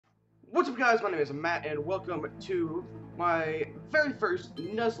What's up, guys? My name is Matt, and welcome to my very first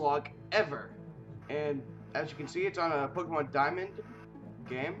Nuzlocke ever. And as you can see, it's on a Pokemon Diamond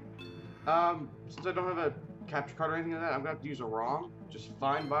game. Since I don't have a capture card or anything like that, I'm gonna have to use a ROM. Just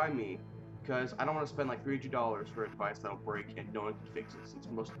fine by me, because I don't want to spend like $300 for a device that'll break and no one can fix it, since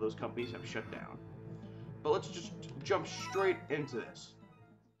most of those companies have shut down. But let's just jump straight into this.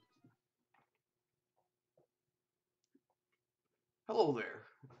 Hello there.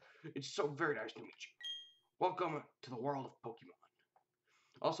 It's so very nice to meet you. Welcome to the world of Pokemon.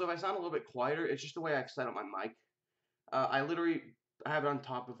 Also, if I sound a little bit quieter, it's just the way I set up my mic. I have it on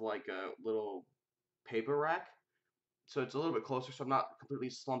top of like a little paper rack, so it's a little bit closer, so I'm not completely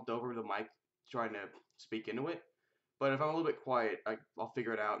slumped over the mic trying to speak into it. But if I'm a little bit quiet, I'll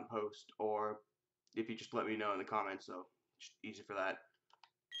figure it out in post, or if you just let me know in the comments, so it's easy for that.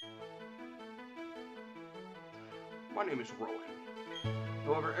 My name is Rowan.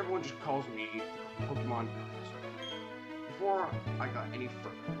 However, everyone just calls me the Pokemon Professor. Before I go any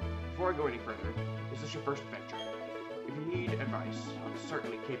further, is this your first adventure? If you need advice, I'm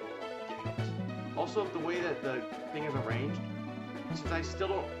certainly capable of giving it. Also, the way that the thing is arranged, since I still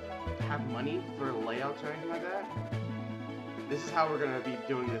don't have money for layouts or anything like that, this is how we're going to be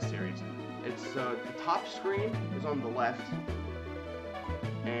doing this series. It's the top screen is on the left,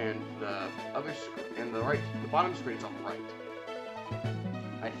 and the bottom screen is on the right.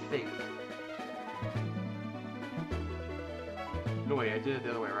 I think. No way, I did it the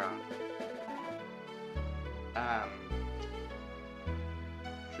other way around.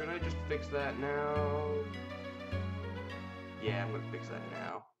 Should I just fix that now? Yeah, I'm gonna fix that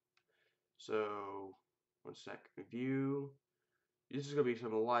now. So, one sec. Review. This is gonna be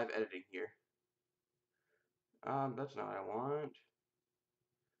some live editing here. That's not what I want.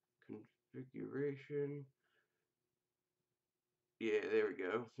 Configuration. Yeah, there we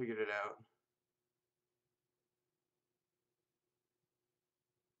go. Figured it out.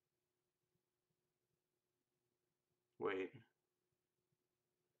 Wait.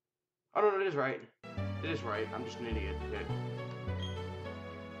 Oh, no, it is right. It is right. I'm just an idiot. Okay.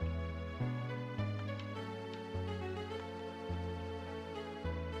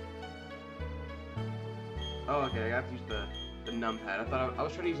 Oh, okay. I have to use the numpad. I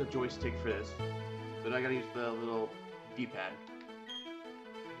was trying to use a joystick for this, but I gotta use the little D-pad.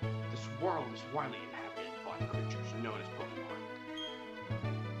 This world is widely inhabited by creatures known as Pokemon.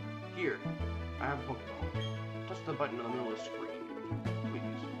 Here, I have a Pokemon. Touch the button in the middle of the screen,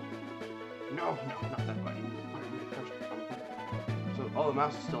 please. No, not that button. So, oh, the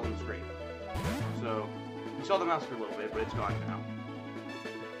mouse is still on the screen. So, we saw the mouse for a little bit, but it's gone now.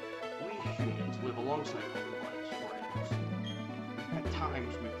 We humans live alongside Pokemon as friends. At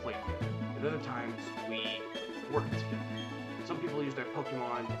times we play together, at other times we work together. Some people use their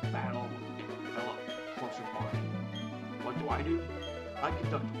Pokemon to battle and develop closer bonding. What do? I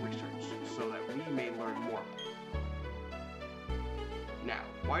conduct research so that we may learn more. Now,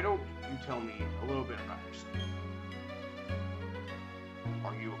 why don't you tell me a little bit about yourself?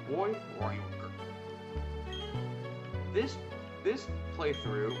 Are you a boy or are you a girl? This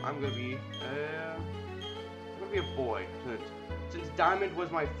playthrough, I'm gonna be a boy, since Diamond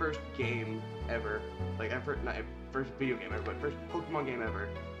was my first game ever, not first video game ever, but first Pokemon game ever.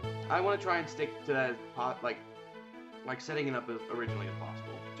 I want to try and stick to that like setting it up as originally as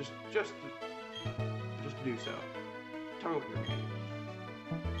possible, just to do so. Tell me what your name is.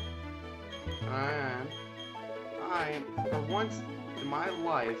 I for once in my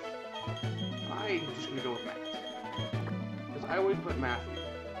life, I'm just gonna go with Matt, because I always put Matthew,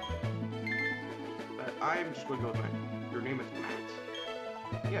 but I'm just gonna go with Matt. Your name is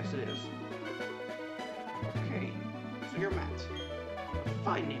Matt. Yes, it is. Okay, so you're Matt. A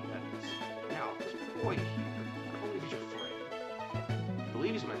fine name, that is. Now, this boy here, I believe he's your friend. I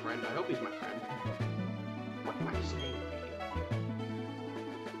believe he's my friend. I hope he's my friend. What might his name be?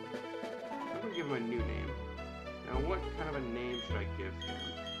 I'm gonna give him a new name. Now, what kind of a name should I give him?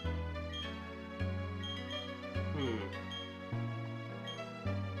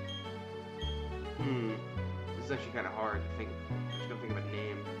 This is actually kind of hard to think. I'm just gonna think of a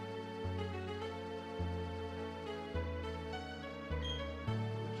name.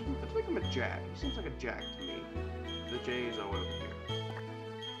 Let's make him a Jack. He seems like a Jack to me. The J is over here.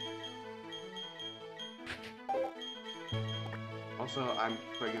 Also, I'm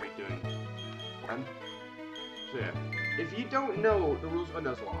probably gonna be doing. So yeah, if you don't know the rules of a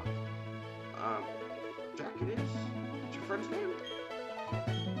Nuzlocke, Jack it is. What's your friend's name?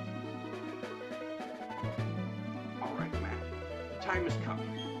 Alright, Matt. The time has come.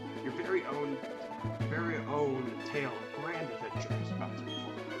 Your very own tale of grand adventure is about to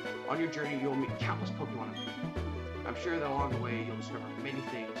unfold. On your journey, you'll meet countless Pokemon. I'm sure that along the way, you'll discover many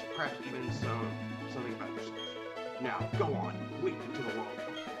things, perhaps even something about yourself. Now, go on, leap into the world.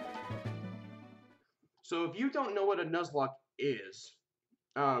 So if you don't know what a Nuzlocke is,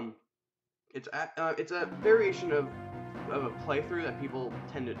 it's a variation of a playthrough that people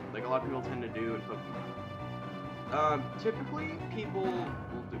tend to, like a lot of people tend to do in Pokemon. Typically, people will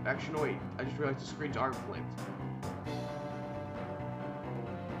do, actually, no wait, I just realized the screens are flipped.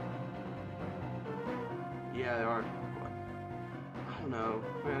 Yeah, they are. I don't know,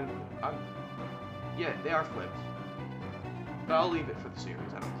 man. Yeah, they are flipped. But I'll leave it for the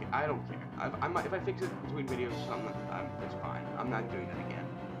series. I don't care. I might, if I fix it between videos, it's fine. I'm not doing that again.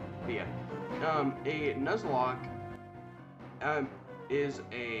 But yeah, a Nuzlocke is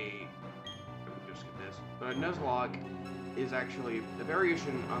a. Let me just get this. But a Nuzlocke is actually a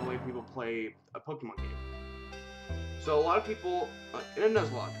variation on the way people play a Pokemon game. So a lot of people in a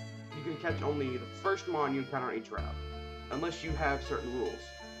Nuzlocke, you can catch only the first mon you encounter on each route, unless you have certain rules.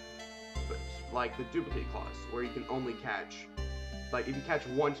 But, like the duplicate clause, where you can only catch, like if you catch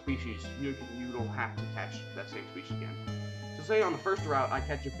one species, you don't have to catch that same species again. So say on the first route, I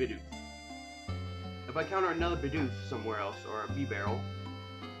catch a Bidoof. If I encounter another Bidoof somewhere else, or a B-Barrel,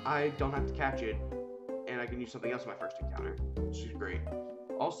 I don't have to catch it, and I can use something else in my first encounter, which is great.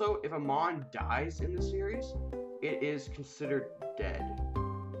 Also, if a mon dies in the series, it is considered dead.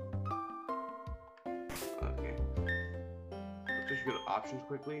 Okay. Let's just go to options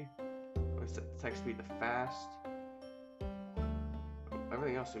quickly. Let's set the text speed to fast.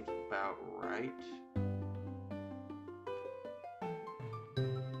 Everything else seems about right.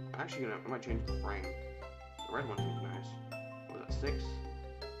 Actually, I might change the frame. The red one seems nice. What was that, 6?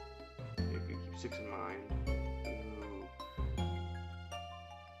 Yeah, keep 6 in mind. Ooh.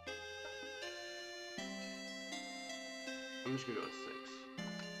 I'm just gonna go with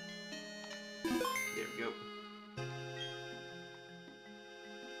 6. There we go.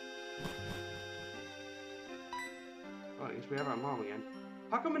 Oh, I guess we have our mom again.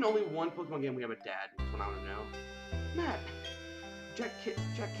 How come in only one Pokemon game we have a dad? That's what I want to know. Matt! Jack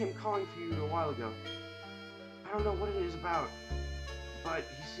came calling for you a while ago. I don't know what it is about, but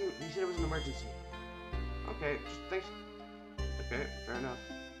he said it was an emergency. Okay, just thanks. Okay, fair enough.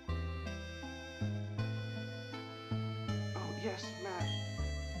 Oh, yes, Matt.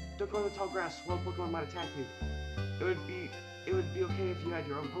 Don't go in the tall grass. Wild Pokemon might attack you. It would be okay if you had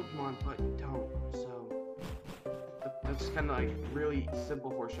your own Pokemon, but you don't, so... That's kind of like really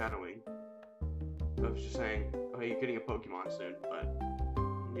simple foreshadowing. I was just saying, okay, you're getting a Pokemon soon, but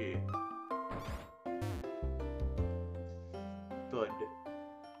yeah. Thud.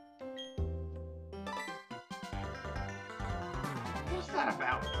 What's that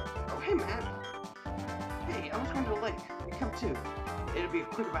about? Oh, hey, Matt. Hey, I was going to the lake. You come too. It'll be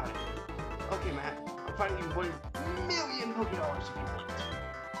quick about it. Okay, Matt. I'm finding you 1 million Pokédollars if you want.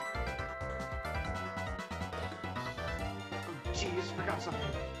 Jeez, forgot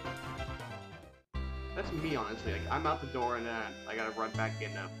something. That's me, honestly. Like, I'm out the door and then I gotta run back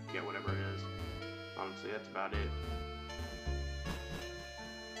in to get whatever it is. Honestly, that's about it.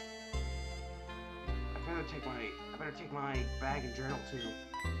 I better take my bag and journal too.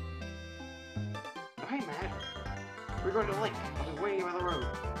 Oh, hey, Matt. We're going to the lake. I'll be waiting you on the road.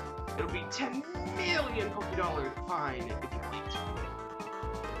 It'll be 10 million Pokédollars fine if you're late.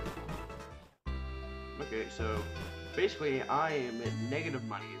 Okay, so basically I am at negative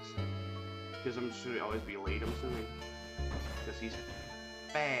monies because I'm just gonna always be late, I'm assuming. Because he's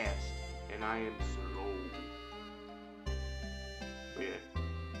fast and I am slow. But yeah.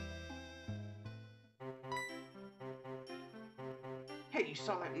 Hey, you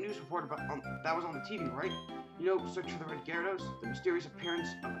saw that news report about that was on the TV, right? You know, search for the Red Gyarados, the mysterious appearance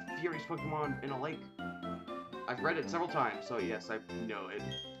of a furious Pokemon in a lake. I've read it several times, so yes, I know it.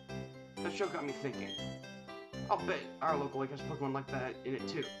 That show got me thinking. I'll bet our local lake has a Pokemon like that in it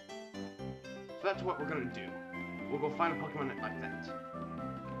too. So that's what we're gonna do. We'll go find a Pokemon like that.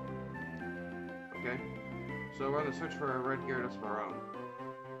 Okay? So we're gonna search for a Red Gyarados of our own.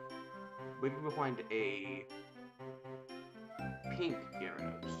 Maybe we'll find a pink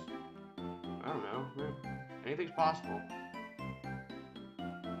Gyarados. I don't know. Anything's possible.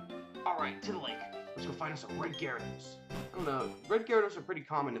 Alright, to the lake. Let's go find us a Red Gyarados. I don't know. Red Gyarados are pretty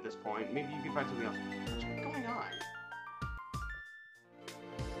common at this point. Maybe you can find something else. What's going on?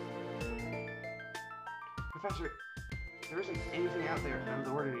 Professor, there isn't anything out there out of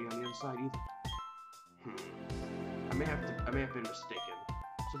the ordinary on the other side either. I may have been mistaken.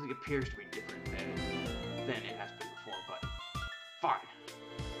 Something appears to be different than it has been before, but fine.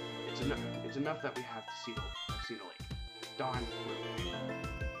 It's enough that we have to see the lake. Darn.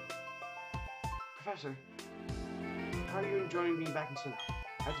 Professor, how are you enjoying being back in Sinnoh?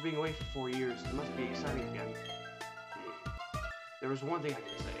 After being away for 4 years, it must be exciting again. There was one thing I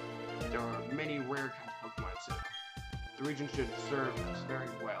can say. There are many rare kinds of Pokemon in Sinnoh. The region should serve us very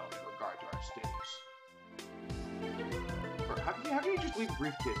well in regard to our status. How can you just leave a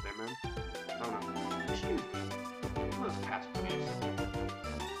briefcase there, man? I don't know. Excuse me. Let us pass, please.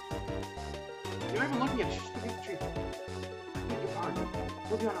 You're not even looking at it, just look at the tree. I beg your pardon.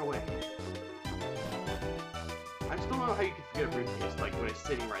 We'll be on our way. I still don't know how you can forget a briefcase, like when it's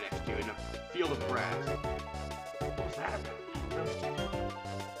sitting right next to you in a field of grass. What's that about?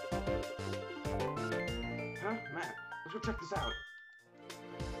 Huh? Man, let's go check this out.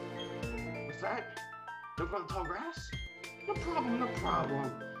 What's that? Don't go on the tall grass? No problem, no problem.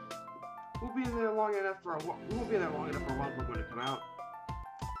 We'll be there long enough for a while. We won't be there long enough for a wild Pokemon to come out.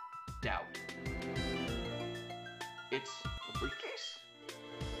 Doubt. It's a briefcase?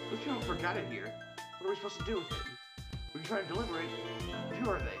 Those people forgot it here. What are we supposed to do with it? We can try to deliver it. Who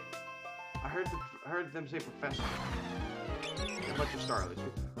are they? I heard them say Professor. A bunch of starlets.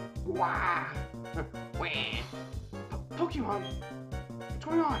 Wah! Wah! Pokemon! What's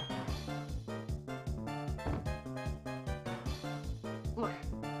going on?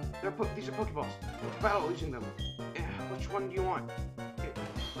 Look, these are Pokeballs. Let's battle using them. Which one do you want? Okay,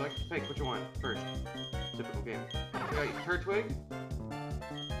 select to pick which one first. Typical game. Okay, Turtwig,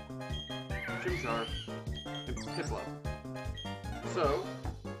 Chimchar, and Piplup. So,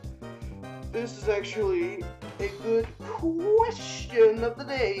 this is actually a good question of the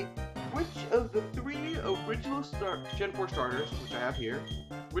day. Which of the 3 original Gen 4 starters, which I have here,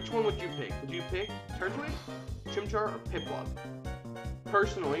 which one would you pick? Would you pick Turtwig, Chimchar, or Piplup?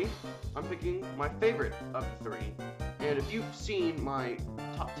 Personally, I'm picking my favorite of the 3. And if you've seen my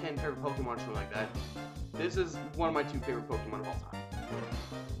top 10 favorite Pokemon or something like that, this is one of my 2 favorite Pokemon of all time.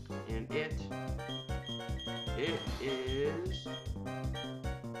 And it is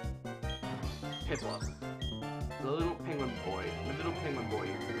Piplup. The little penguin boy. The little penguin boy.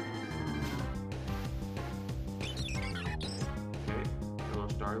 Okay, a little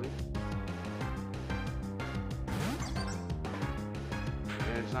Starly.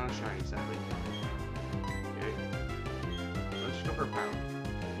 And it's not a shiny, sadly. Okay. Let's just go for a power.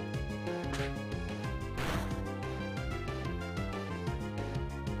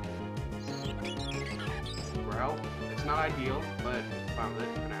 Growl. It's not ideal, but fine with it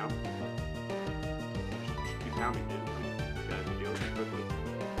for now. Just keep pounding, dude. You gotta deal with it quickly.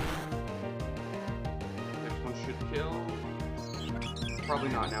 Next one should kill. Probably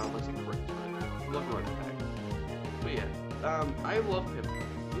not now, unless he breaks it. Love North attack. But yeah, I love him.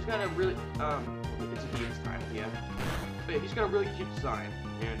 He's got a really, it's a he this time, yeah. But he's got a really cute design,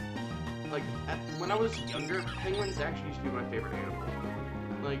 and, like, when I was younger, penguins actually used to be my favorite animal.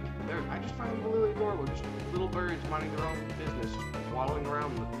 Like, I just find them really adorable, just little birds minding their own business, waddling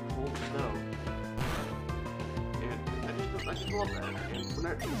around in the cold snow. And I just love that. And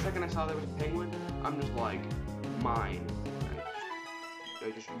the second I saw there was a penguin, I'm just like, mine.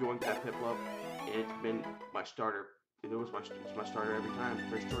 I just yoinked that Piplup, and it's been my starter. It's my starter every time,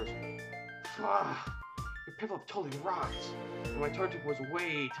 first choice. Your Piplup totally rocks. And my Turtwig was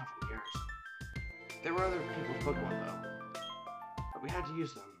way tougher than yours. There were other people's Pokemon though, but we had to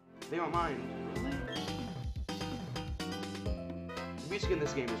use them. They don't mind. Really? The music in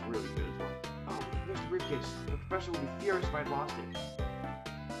this game is really good as well. Oh, here's the briefcase. The professor would be furious if I'd lost it.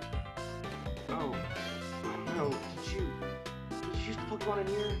 Oh no, did you use the Pokemon in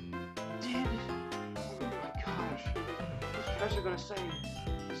here? Did? Oh my gosh. What's the professor gonna say?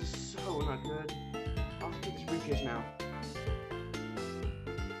 This is so not good. I'll have to take this briefcase now.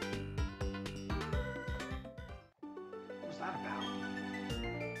 What's that about?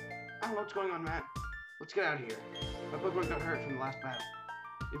 I don't know what's going on, Matt. Let's get out of here. My Pokemon got hurt from the last battle.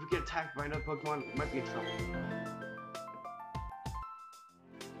 If we get attacked by another Pokemon, we might be in trouble.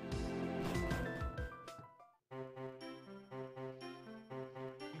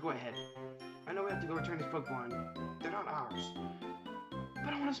 You go ahead. I know we have to go return this Pokemon. They're not ours.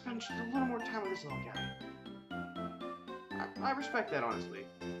 But I want to spend just a little more time with this little guy. I respect that, honestly.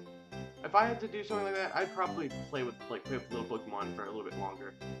 If I had to do something like that, I'd probably play with little Pokemon for a little bit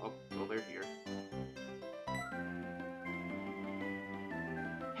longer. Oh, they're here.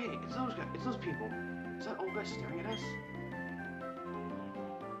 Hey, it's those guys. It's those people. Is that old guy staring at us?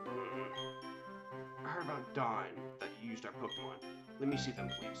 I heard about Dawn that you used our Pokemon. Let me see them,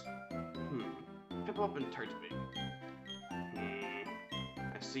 please. Piplup and Turtwig.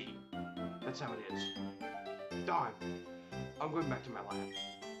 I see. That's how it is. Dawn, I'm going back to my lab.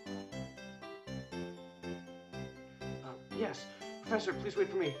 Yes, Professor, please wait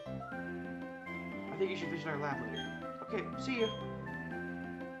for me. think you should visit our lab later. Okay, see ya.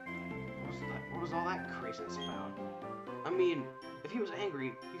 What was all that craziness about? I mean, if he was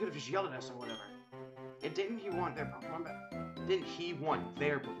angry, he could have just yelled at us or whatever. And didn't he want their Pokemon back? Didn't he want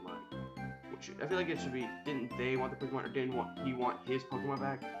their Pokemon? Which, I feel like it should be, didn't they want the Pokemon, or didn't he want his Pokemon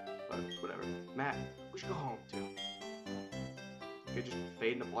back? But, whatever. Matt, we should go home, too. Okay, just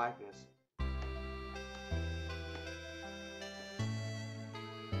fade into blackness.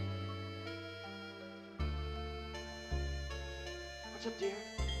 What's up, dear?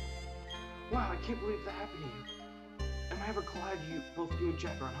 Wow, I can't believe that happened to you. Am I ever glad both you and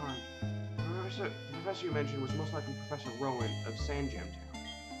Jack are unharmed? The professor you mentioned was most likely Professor Rowan of Sandjam Town.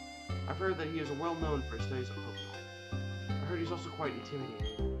 I've heard that he is well known for his studies of Pokemon. I heard he's also quite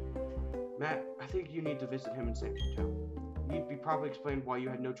intimidating. Matt, I think you need to visit him in Sandjam Town. He'd be probably explain why you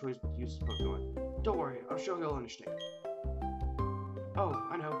had no choice but to use his Pokemon. Don't worry, I'm sure he'll understand. Oh,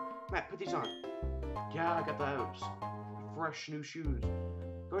 I know. Matt, put these on. Yeah, I got those fresh new shoes.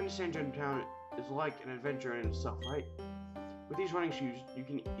 Going to Sandjam Town is like an adventure in itself, right? With these running shoes, you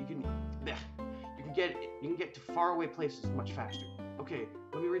can get to faraway places much faster. Okay,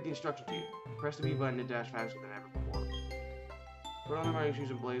 let me read the instructions to you. Press the B button to dash faster than ever before. Put on the running shoes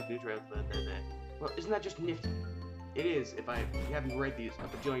and blaze new trails. Well, isn't that just nifty? It is if you haven't read these a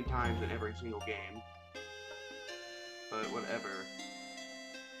bajillion times in every single game. But whatever.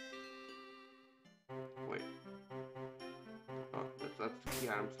 Wait. Oh, that's the key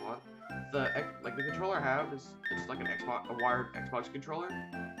item slot. The controller I have is it's like a wired Xbox controller,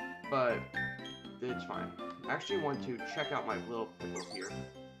 but it's fine. I actually want to check out my little pickle here.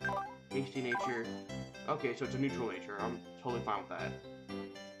 Hasty nature. Okay, so it's a neutral nature. I'm totally fine with that.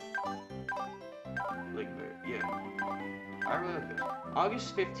 Like, yeah. I really like this.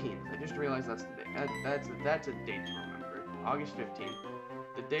 August 15th. I just realized that's the day. That's a date to remember. August 15th,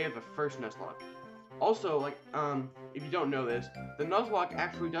 the day of the first Nuzlocke. Also, like, if you don't know this, the Nuzlocke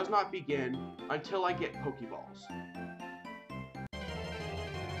actually does not begin until I get Pokeballs. Dang,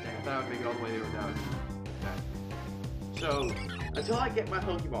 I thought I would make it all the way there without that. So, until I get my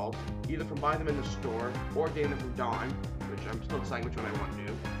Pokeballs, either from buying them in the store or getting them from Dawn, which I'm still deciding which one I want to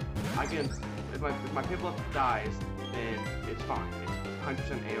do, I can, if my Piplup dies, then it's fine. It's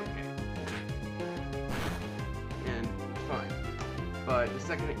 100% A-okay. And it's fine. But the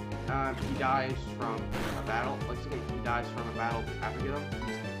second he dies from a battle, like the second he dies from a battle after I get him,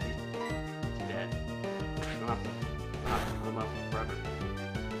 he's dead. I don't have to put him up forever.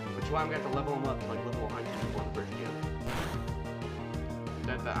 Which is why I'm going to have to level him up to like level 100 before the first gym.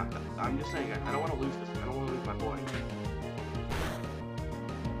 I'm just saying, I don't want to lose this. I don't want to lose my boy.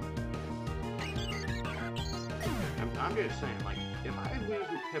 I'm just saying, like, if I lose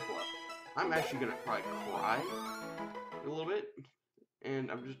Piplup, I'm actually going to probably cry a little bit.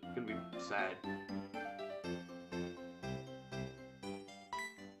 And I'm just gonna be sad.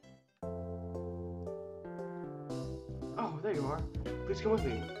 Oh, there you are. Please come with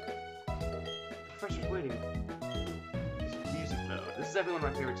me. The professor's waiting. This music, though. This is definitely one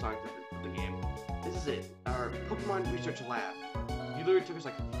of my favorite songs of the game. This is it. Our Pokemon Research Lab. You literally took us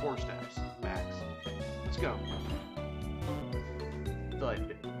like 4 steps, max. Let's go.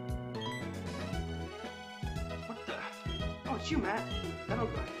 Thud. What the? Oh, it's you, Matt.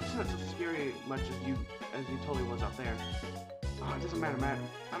 It's not so scary much as you totally was out there. Oh, it doesn't matter, Matt.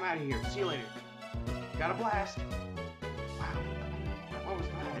 I'm out of here. See you later. Got a blast. Wow. What was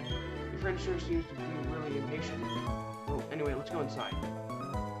that? Your friend sure seems to be really impatient. Well, anyway, let's go inside.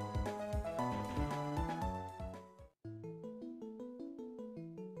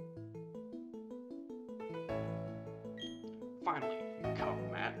 Finally, you caught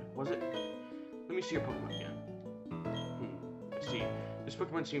him, Matt. Was it? Let me see your Pokemon again. I see. This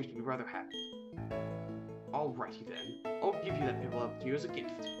Pokemon seems to be rather happy. Alrighty then. I'll give you that Piplup to you as a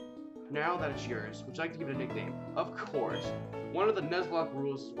gift. Now that it's yours, would you like to give it a nickname? Of course. One of the Nuzlocke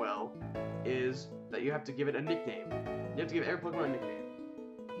rules as well is that you have to give it a nickname. You have to give every Pokemon a nickname.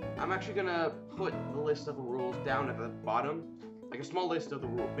 I'm actually gonna put the list of the rules down at the bottom, like a small list of the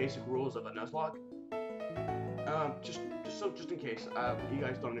basic rules of a Nuzlocke. Just in case you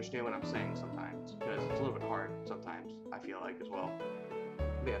guys don't understand what I'm saying sometimes, because it's a little bit hard sometimes. I feel like as well.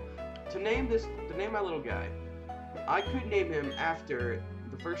 But yeah, to name my little guy, I could name him after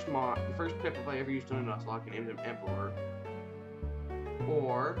the first Piplup I ever used on a Nuzlocke and named him Emperor,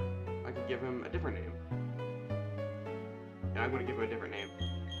 or I could give him a different name. And I'm going to give him a different name.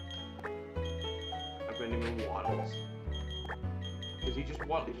 I'm going to name him Waddles. Because he's just a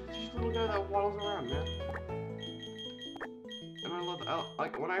little guy that waddles around, man. And I love,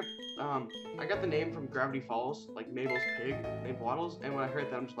 like, when I I got the name from Gravity Falls, like Mabel's pig named Waddles, and when I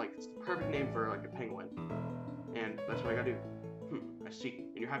heard that, I'm just like, it's the perfect name for like a penguin, and that's what I gotta do. I see.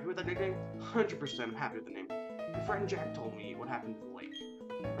 And you're happy with that nickname? 100% I'm happy with the name. Your friend Jack told me what happened at the lake.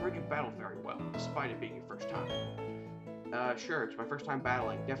 I heard you battled very well, despite it being your first time. Sure, it's my first time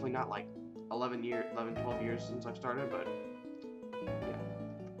battling. Definitely not like 12 years since I've started, but yeah.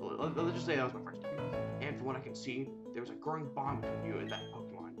 Let's just say that was my first time. And from what I can see, there was a growing bond between you and that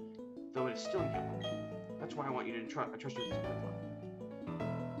Pokemon, though it is still young. That's why I want you to trust you with this Pokemon.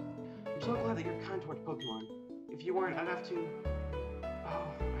 I'm so glad that you're kind towards Pokemon. If you weren't, I'd have to...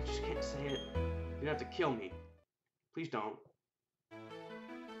 Oh, I just can't say it. You'd have to kill me. Please don't.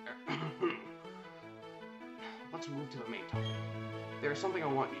 Let's move to the main topic. There is something I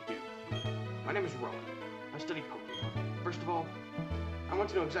want you to do. My name is Rowan. I study Pokemon. First of all, I want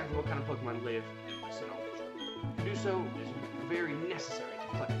to know exactly what kind of Pokemon live in the Sinnoh region. To do so, it is very necessary to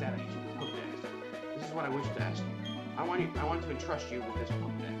collect data using the Pokedex. This is what I wish to ask you. I want to entrust you with this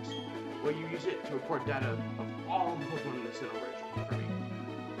Pokedex. Will you use it to record data of all the Pokemon in the Sinnoh region for me?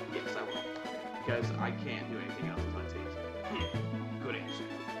 Yes, I will. Because I can't do anything else until it's easy. Good answer.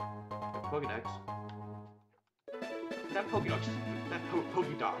 Pokedex. That Pokedex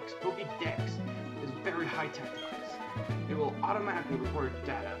is a very high-tech device. It will automatically record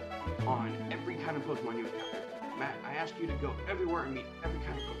data on every kind of Pokemon you encounter. Matt, I ask you to go everywhere and meet every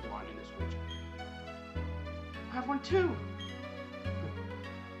kind of Pokemon in this region. I have one too!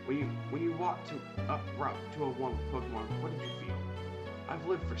 When you walked up Route 201 with Pokemon, what did you feel? I've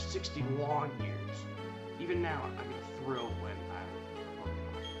lived for 60 long years. Even now, I get a thrill when I'm with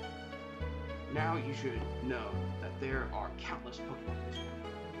Pokemon. Now you should know that there are countless Pokemon in this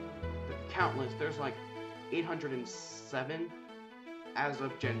world. There's like 807 as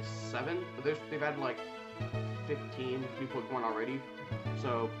of Gen 7, but they've added like 15 new Pokemon already.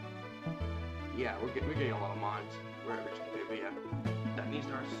 So, yeah, we're getting a lot of mods. But yeah, that means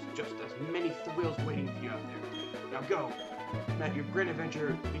there's just as many thrills waiting for you out there. Now go! Matt, your great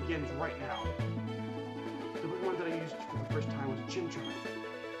adventure begins right now. The Pokemon that I used for the first time was a Chimchar.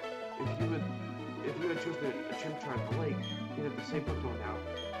 If you had chosen a Chimchar at the lake, you'd have the same Pokemon now.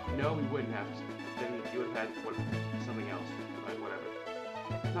 No, we wouldn't have. Then you would have had something else. But whatever.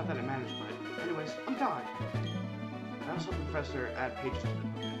 Not that it matters, but anyways, I'm done. I also helped the professor add pages to the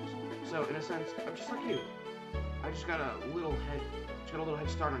Pokedex. So in a sense, I'm just like you. I just got a little head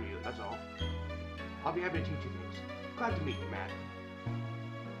start on you, that's all. I'll be happy to teach you things. Glad to meet you, Matt.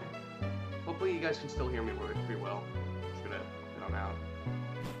 Hopefully you guys can still hear me pretty well. Just gonna head on out.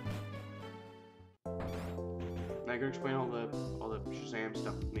 Now you're gonna explain all the Shazam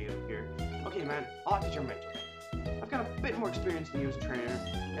stuff with me up here. Okay, Matt, I'll teach your mentor. I've got a bit more experience than you as a trainer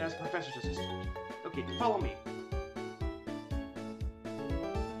and as a professor's assistant. Okay, follow me.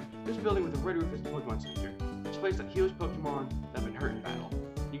 This building with a red roof is the Pokemon Center. It's a place that heals Pokemon that have been hurt in battle.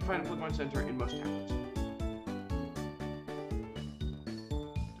 You can find a Pokemon Center in most towns.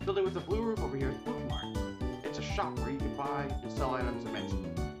 The building with the blue roof over here is Pokemart. It's a shop where you can buy and sell items of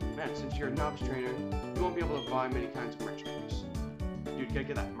medicine. Matt, since you're a novice trainer, you won't be able to buy many kinds of merchandise. Dude, you gotta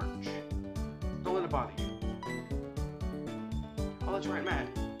get that merch. Don't let it bother you. Oh, that's right, Matt.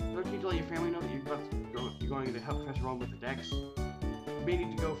 Don't you need to let your family know that you're going to help Professor Rowan with the Dex? You may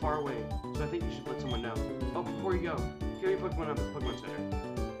need to go far away, so I think you should let someone know. Oh, before you go, carry your Pokemon up at the Pokemon Center.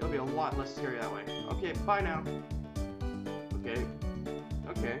 It'll be a lot less scary that way. Okay, bye now. Okay.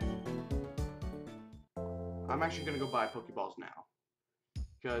 I'm actually gonna go buy Pokeballs now.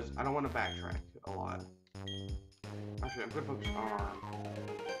 Because I don't want to backtrack a lot. Actually, I'm gonna focus on...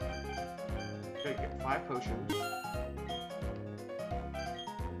 Okay, get 5 potions.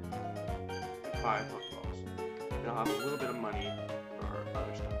 5 Pokeballs. And I'll have a little bit of money for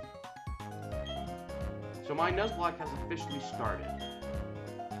other stuff. So my Nuzlocke has officially started.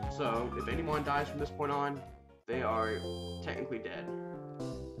 So, if anyone dies from this point on, they are technically dead.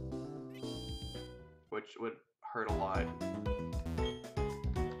 Which would hurt a lot.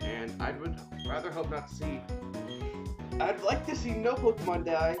 And I would rather hope not to see... I'd like to see no Pokemon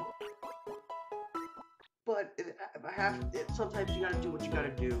die. But sometimes you gotta do what you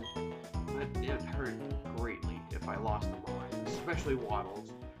gotta do. But it hurt greatly if I lost the line, especially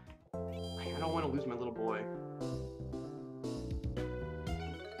Waddles. I don't want to lose my little boy.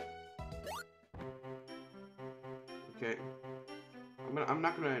 Okay. I'm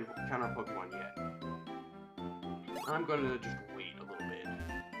not gonna encounter a Pokemon yet. I'm gonna just wait a little bit.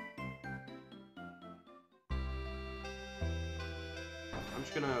 I'm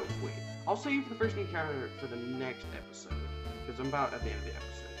just gonna wait. I'll save the first encounter for the next episode, because I'm about at the end of the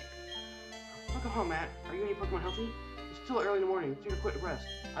episode here. Welcome home, Matt. Are you any Pokemon healthy? This still early in the morning. Take a quick rest.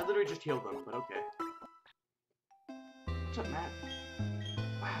 I literally just healed them, but okay. What's up, Matt?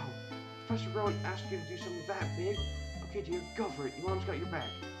 Wow. Professor Rowan asked you to do something that big? Okay, dear, go for it. Your mom's got your back.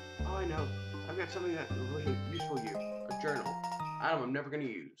 Oh, I know. I've got something that will really useful for you. A journal. Item I'm never gonna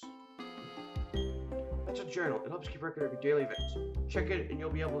use. That's a journal. It helps keep record of your daily events. Check it and you'll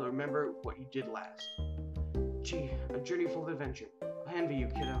be able to remember what you did last. Gee, a journey full of adventure. I envy you,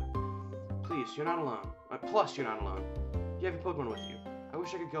 kiddo. Please, you're not alone. Plus, you're not alone. You have your Pokemon with you. I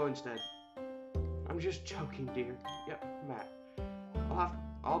wish I could go instead. I'm just joking, dear. Yep, Matt.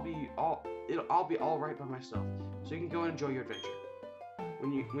 I'll be all right by myself, so you can go and enjoy your adventure.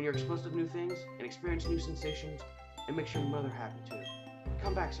 When you're exposed to new things and experience new sensations, it makes your mother happy too.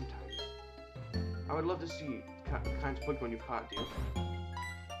 Come back sometimes. I would love to see the kinds of Pokemon you've caught, dear.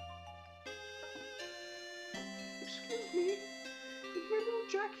 Excuse me, is my little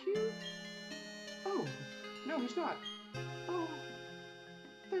Jack here? Oh, no, he's not. Oh,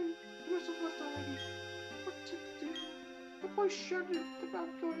 then he must have left already. What to do? The boy shouted about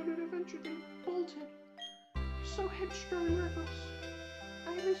going on an adventure, then bolted. He's so headstrong and reckless.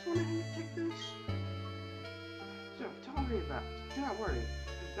 I at least wanted him to take this. So, don't worry about it. Do not worry.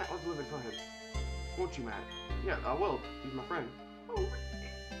 That was delivered for him. Won't you, Matt? Yeah, I will. He's my friend. Oh, really?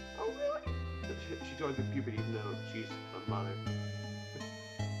 Oh, really? She's going through puberty even though she's a mother.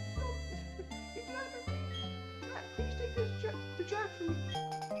 Matt, please take the jar from me.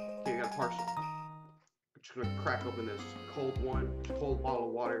 Okay, I got a parcel. I'm just gonna crack open this cold bottle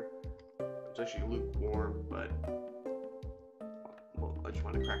of water. It's actually lukewarm, but well, I just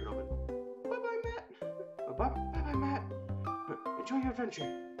want to crack it open. Bye-bye, Matt. Bye-bye, Matt. Enjoy your adventure.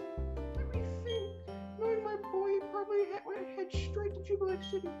 Let me think. Knowing my boy probably went head straight to Jubilee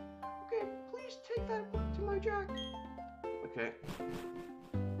City. Okay, please take that book to my Jack. Okay.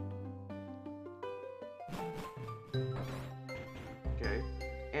 Okay.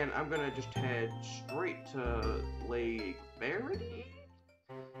 And I'm gonna just head straight to Lake Verity?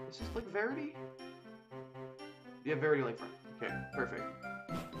 Is this Lake Verity? Yeah, Verity Lakefront. Okay, perfect.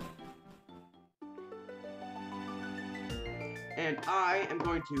 And I am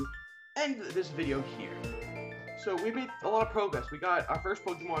going to end this video here. So we made a lot of progress. We got our first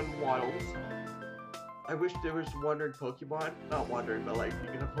Pokemon Waddles. I wish there was wandering Pokemon. Not wandering, but like you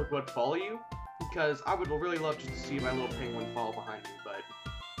can have Pokemon follow you. Because I would really love just to see my little penguin follow behind me, but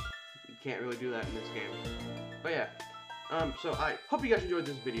you can't really do that in this game. But yeah. So I hope you guys enjoyed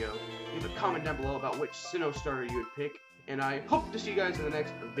this video. Leave a comment down below about which Sinnoh starter you would pick. And I hope to see you guys in the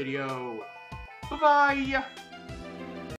next video. Bye-bye!